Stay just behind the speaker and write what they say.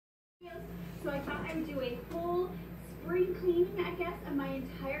So I thought I would do a full spring cleaning, I guess, of my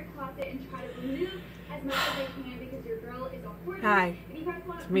entire closet and try to remove as much as I can because your girl is a hoarder. Hi, if you guys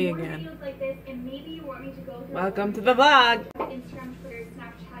want it's me more again. videos like this, and maybe you want me to go through Welcome to the vlog. Instagram, Twitter,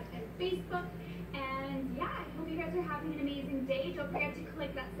 Snapchat, and Facebook. And yeah, I hope you guys are having an amazing day. Don't forget to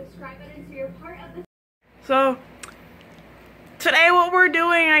click that subscribe button so you're part of the. So today what we're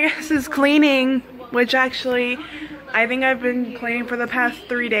doing, I guess, is cleaning, which actually I think I've been cleaning for the past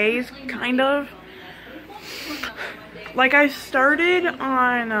 3 days, kind of. Like, I started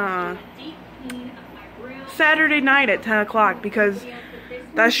on Saturday night at 10 o'clock because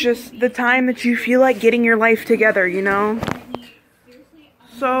that's just the time that you feel like getting your life together, you know?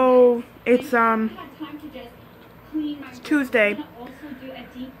 So it's Tuesday.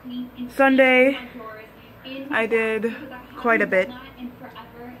 Sunday I did quite a bit.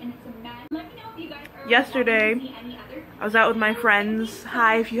 Yesterday I was out with my friends.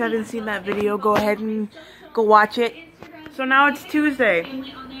 Hi, if you haven't seen that video, go ahead and go watch it. So now it's Tuesday.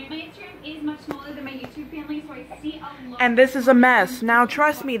 And this is a mess. Now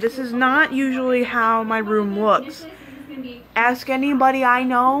trust me, this is not usually how my room looks. Ask anybody I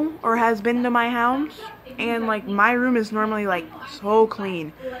know or has been to my house, and like my room is normally like so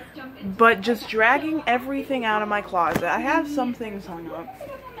clean. But just dragging everything out of my closet, I have some things hung up,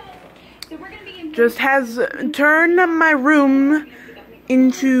 just has turned my room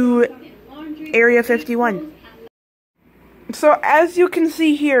into Area 51. So as you can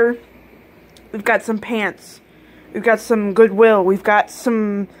see here, we've got some pants, we've got some Goodwill, we've got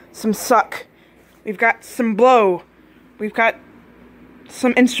some suck, we've got some blow, we've got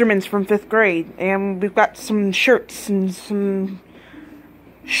some instruments from 5th grade, and we've got some shirts and some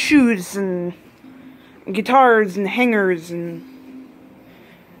shoes and guitars and hangers, and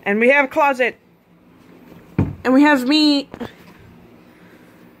we have a closet, and we have me.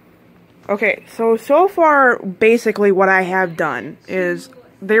 Okay, so far, basically what I have done is,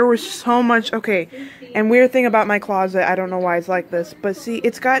 there was so much, okay, and weird thing about my closet, I don't know why it's like this, but see,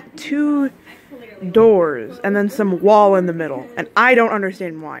 it's got 2 doors, and then some wall in the middle, and I don't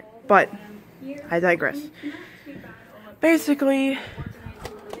understand why, but I digress. Basically,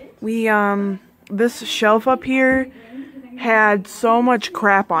 we, this shelf up here had so much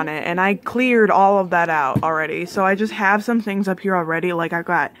crap on it, and I cleared all of that out already, so I just have some things up here already. Like, I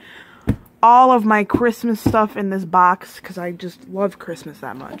got all of my Christmas stuff in this box, because I just love Christmas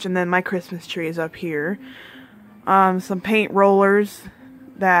that much, and then my Christmas tree is up here. Some paint rollers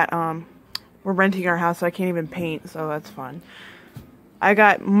that, we're renting our house, so I can't even paint, so that's fun. I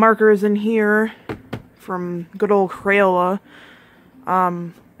got markers in here from good old Crayola,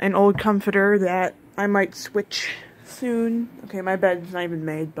 an old comforter that I might switch soon. Okay, my bed's not even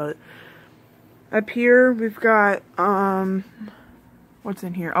made, but up here we've got, what's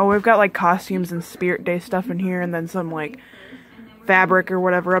in here? Oh, we've got like costumes and Spirit Day stuff in here, and then some like fabric or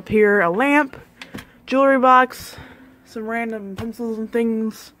whatever up here, a lamp, jewelry box, some random pencils and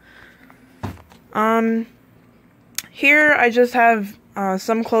things. Here I just have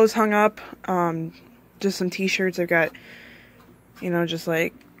some clothes hung up, just some t-shirts. I've got, you know, just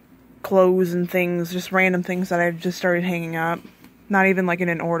like clothes and things, just random things that I've just started hanging up. Not even like in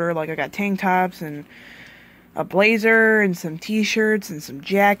an order. Like I got tank tops and a blazer and some t-shirts and some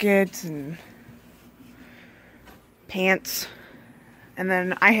jackets and pants. And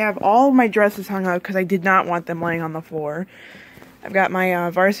then I have all of my dresses hung up because I did not want them laying on the floor. I've got my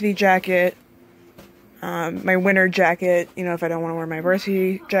varsity jacket, my winter jacket, you know, if I don't want to wear my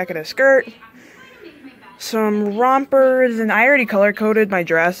varsity jacket as skirt, some rompers, and I already color-coded my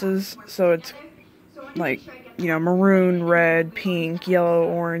dresses, so it's like, you know, maroon, red, pink, yellow,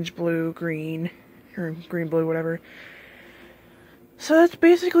 orange, blue, green, or green, blue, whatever. So that's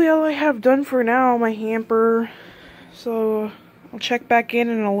basically all I have done for now, my hamper, so I'll check back in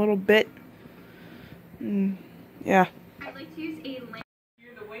a little bit, yeah. I'd like to use a link.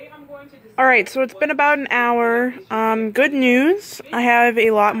 Alright, so it's been about an hour. Good news, I have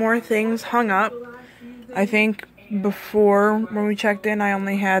a lot more things hung up. I think before, when we checked in, I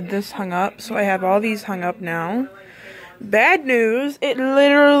only had this hung up, so I have all these hung up now. Bad news, it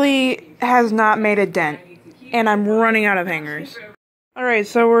literally has not made a dent, and I'm running out of hangers. Alright,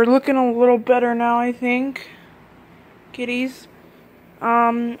 so we're looking a little better now, I think. Kitties.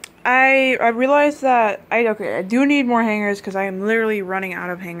 I realized that I do need more hangers because I am literally running out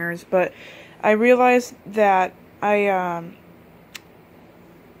of hangers, but I realized that oh,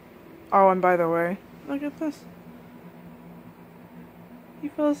 and by the way, look at this. You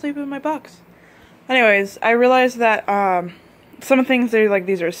fell asleep in my box. Anyways, I realized that some things,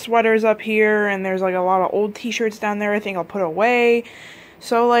 these are sweaters up here, and there's like a lot of old t-shirts down there I think I'll put away.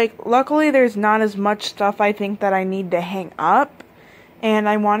 So, like, luckily there's not as much stuff I think that I need to hang up. And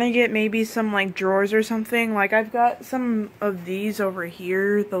I want to get maybe some, like, drawers or something. Like, I've got some of these over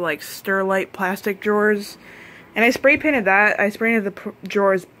here, the, like, Sterlite plastic drawers. And I spray painted that. I spray painted the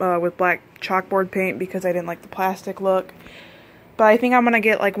drawers with black chalkboard paint because I didn't like the plastic look. But I think I'm going to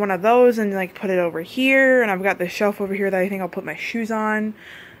get, like, one of those and, like, put it over here. And I've got the shelf over here that I think I'll put my shoes on.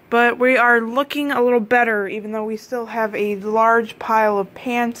 But we are looking a little better, even though we still have a large pile of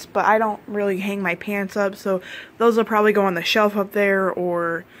pants, but I don't really hang my pants up, so those will probably go on the shelf up there,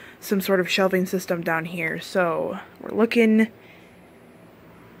 or some sort of shelving system down here. So, we're looking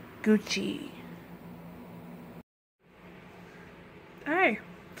Gucci. Hey,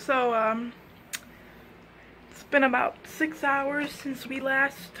 so, it's been about 6 hours since we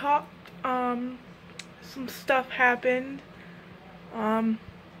last talked. Some stuff happened.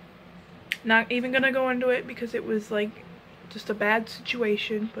 Not even gonna go into it because it was like just a bad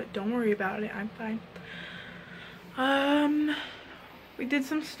situation, but don't worry about it, I'm fine. We did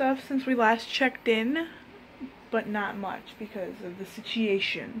some stuff since we last checked in, but not much because of the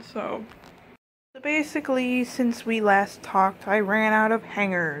situation. So basically, since we last talked, I ran out of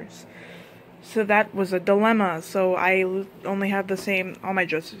hangers. So that was a dilemma. So I only have the same, all my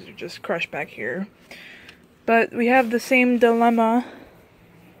dresses are just crushed back here. But we have the same dilemma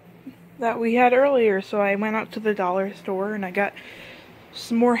that we had earlier, so I went out to the dollar store and I got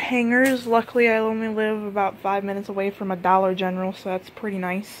some more hangers. Luckily, I only live about 5 minutes away from a Dollar General, so that's pretty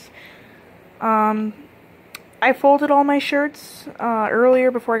nice. I folded all my shirts earlier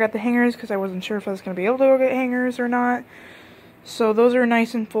before I got the hangers because I wasn't sure if I was going to be able to go get hangers or not. So those are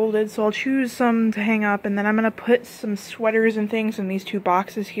nice and folded, so I'll choose some to hang up, and then I'm going to put some sweaters and things in these 2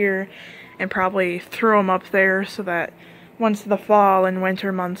 boxes here and probably throw them up there so that once the fall and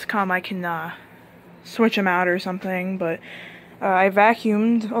winter months come, I can switch them out or something. But I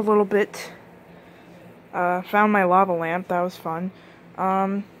vacuumed a little bit. Found my lava lamp. That was fun.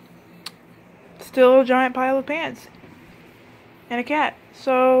 Still a giant pile of pants. And a cat.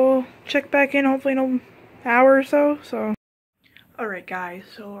 So, check back in hopefully in an hour or so. Alright guys,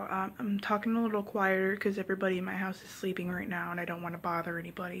 so I'm talking a little quieter because everybody in my house is sleeping right now and I don't want to bother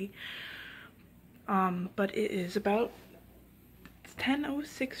anybody. But it is about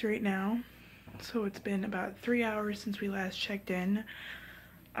 10:06 right now, so it's been about 3 hours since we last checked in.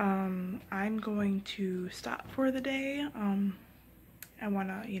 I'm going to stop for the day. I want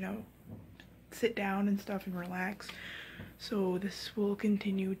to, you know, sit down and stuff and relax. So this will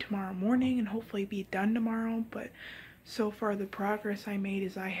continue tomorrow morning and hopefully be done tomorrow, but so far the progress I made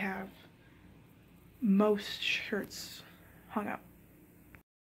is I have most shirts hung up.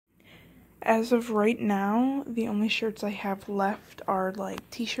 As of right now, the only shirts I have left are like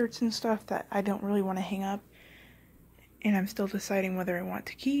t-shirts and stuff that I don't really want to hang up. And I'm still deciding whether I want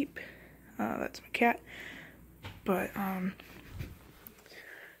to keep. That's my cat. But,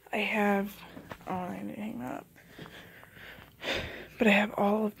 I have, oh, I didn't hang that up. But I have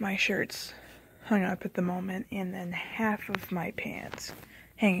all of my shirts hung up at the moment, and then half of my pants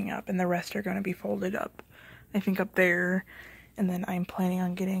hanging up, and the rest are going to be folded up. I think up there. And then I'm planning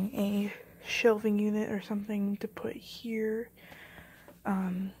on getting a shelving unit or something to put here.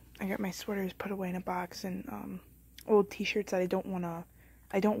 I got my sweaters put away in a box, and old t-shirts that I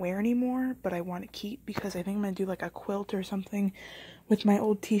don't wear anymore, but I want to keep because I think I'm gonna do like a quilt or something with my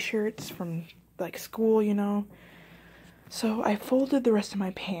old t-shirts from like school, you know. So I folded the rest of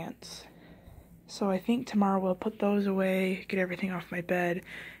my pants. So I think tomorrow we'll put those away, get everything off my bed,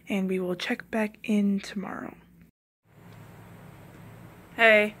 and we will check back in tomorrow.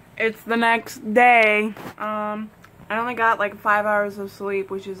 Hey, it's the next day. I only got like 5 hours of sleep,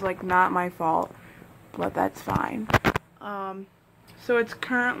 which is like not my fault, but that's fine. So it's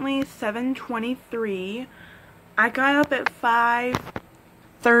currently 7:23. I got up at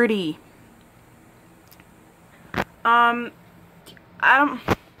 5:30.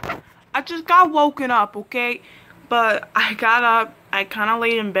 I just got woken up, okay? But I got up, I kind of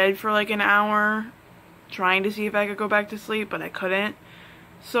laid in bed for like an hour, trying to see if I could go back to sleep, but I couldn't.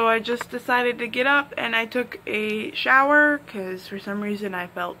 So I just decided to get up and I took a shower because for some reason I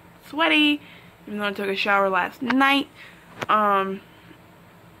felt sweaty, even though I took a shower last night.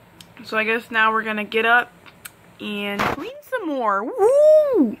 So I guess now we're gonna get up and clean some more.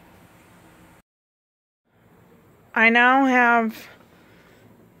 Woo! I now have,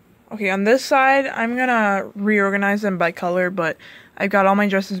 okay, on this side, I'm gonna reorganize them by color, but I've got all my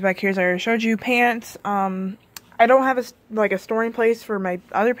dresses back here, as I already showed you. Pants, I don't have a storing place for my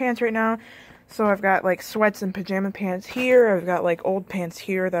other pants right now, so I've got like sweats and pajama pants here. I've got like old pants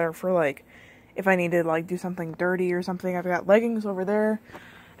here that are for like if I need to like do something dirty or something. I've got leggings over there,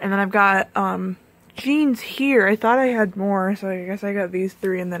 and then I've got jeans here. I thought I had more, so I guess I got these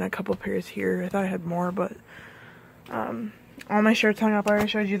 3 and then a couple pairs here. I thought I had more, but all my shirts hung up. I already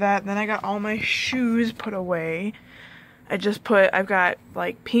showed you that. And then I got all my shoes put away. I've got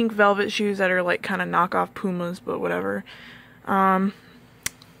like pink velvet shoes that are like kind of knockoff Pumas, but whatever.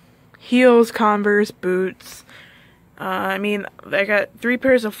 Heels, Converse, boots. I mean, I got 3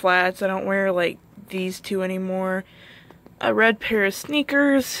 pairs of flats. I don't wear like these 2 anymore. A red pair of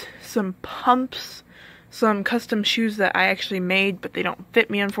sneakers, some pumps, some custom shoes that I actually made, but they don't fit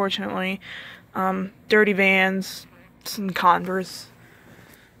me, unfortunately. Dirty Vans, some Converse,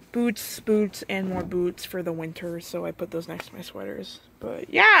 boots, and more boots for the winter, so I put those next to my sweaters.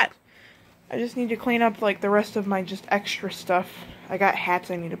 But yeah, I just need to clean up like the rest of my just extra stuff. I got hats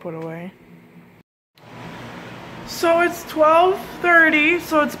I need to put away. So it's 12:30,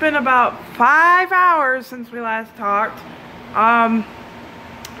 so it's been about 5 hours since we last talked.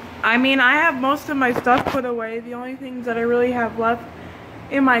 I mean, I have most of my stuff put away. The only things that I really have left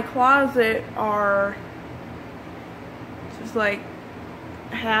in my closet are just like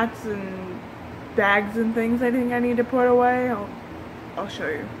hats and bags and things I think I need to put away. I'll show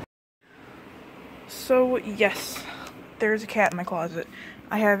you. So yes, there's a cat in my closet.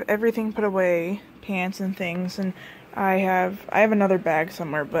 I have everything put away, pants and things, and I have another bag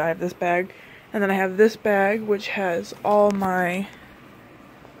somewhere, but I have this bag, and then I have this bag which has all my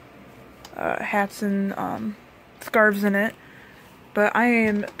hats and scarves in it. But I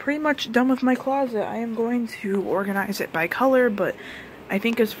am pretty much done with my closet. I am going to organize it by color, but I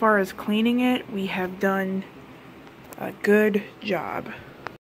think as far as cleaning it, we have done a good job.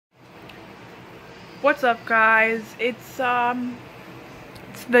 What's up, guys? It's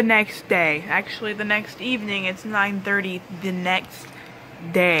the next day. Actually, the next evening. It's 9:30 the next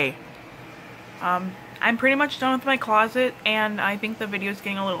day. I'm pretty much done with my closet, and I think the video is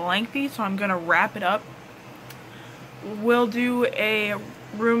getting a little lengthy, so I'm gonna wrap it up. We'll do a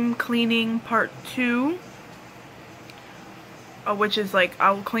room cleaning part 2, which is like,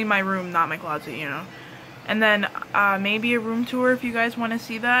 I'll clean my room, not my closet, you know. And then maybe a room tour if you guys want to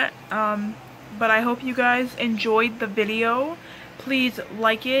see that. But I hope you guys enjoyed the video. Please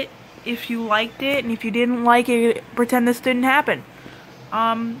like it if you liked it, and if you didn't like it, pretend this didn't happen.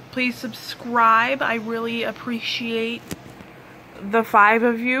 Please subscribe. I really appreciate the 5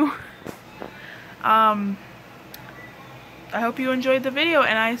 of you. I hope you enjoyed the video,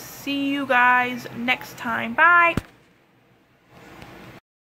 and I see you guys next time. Bye!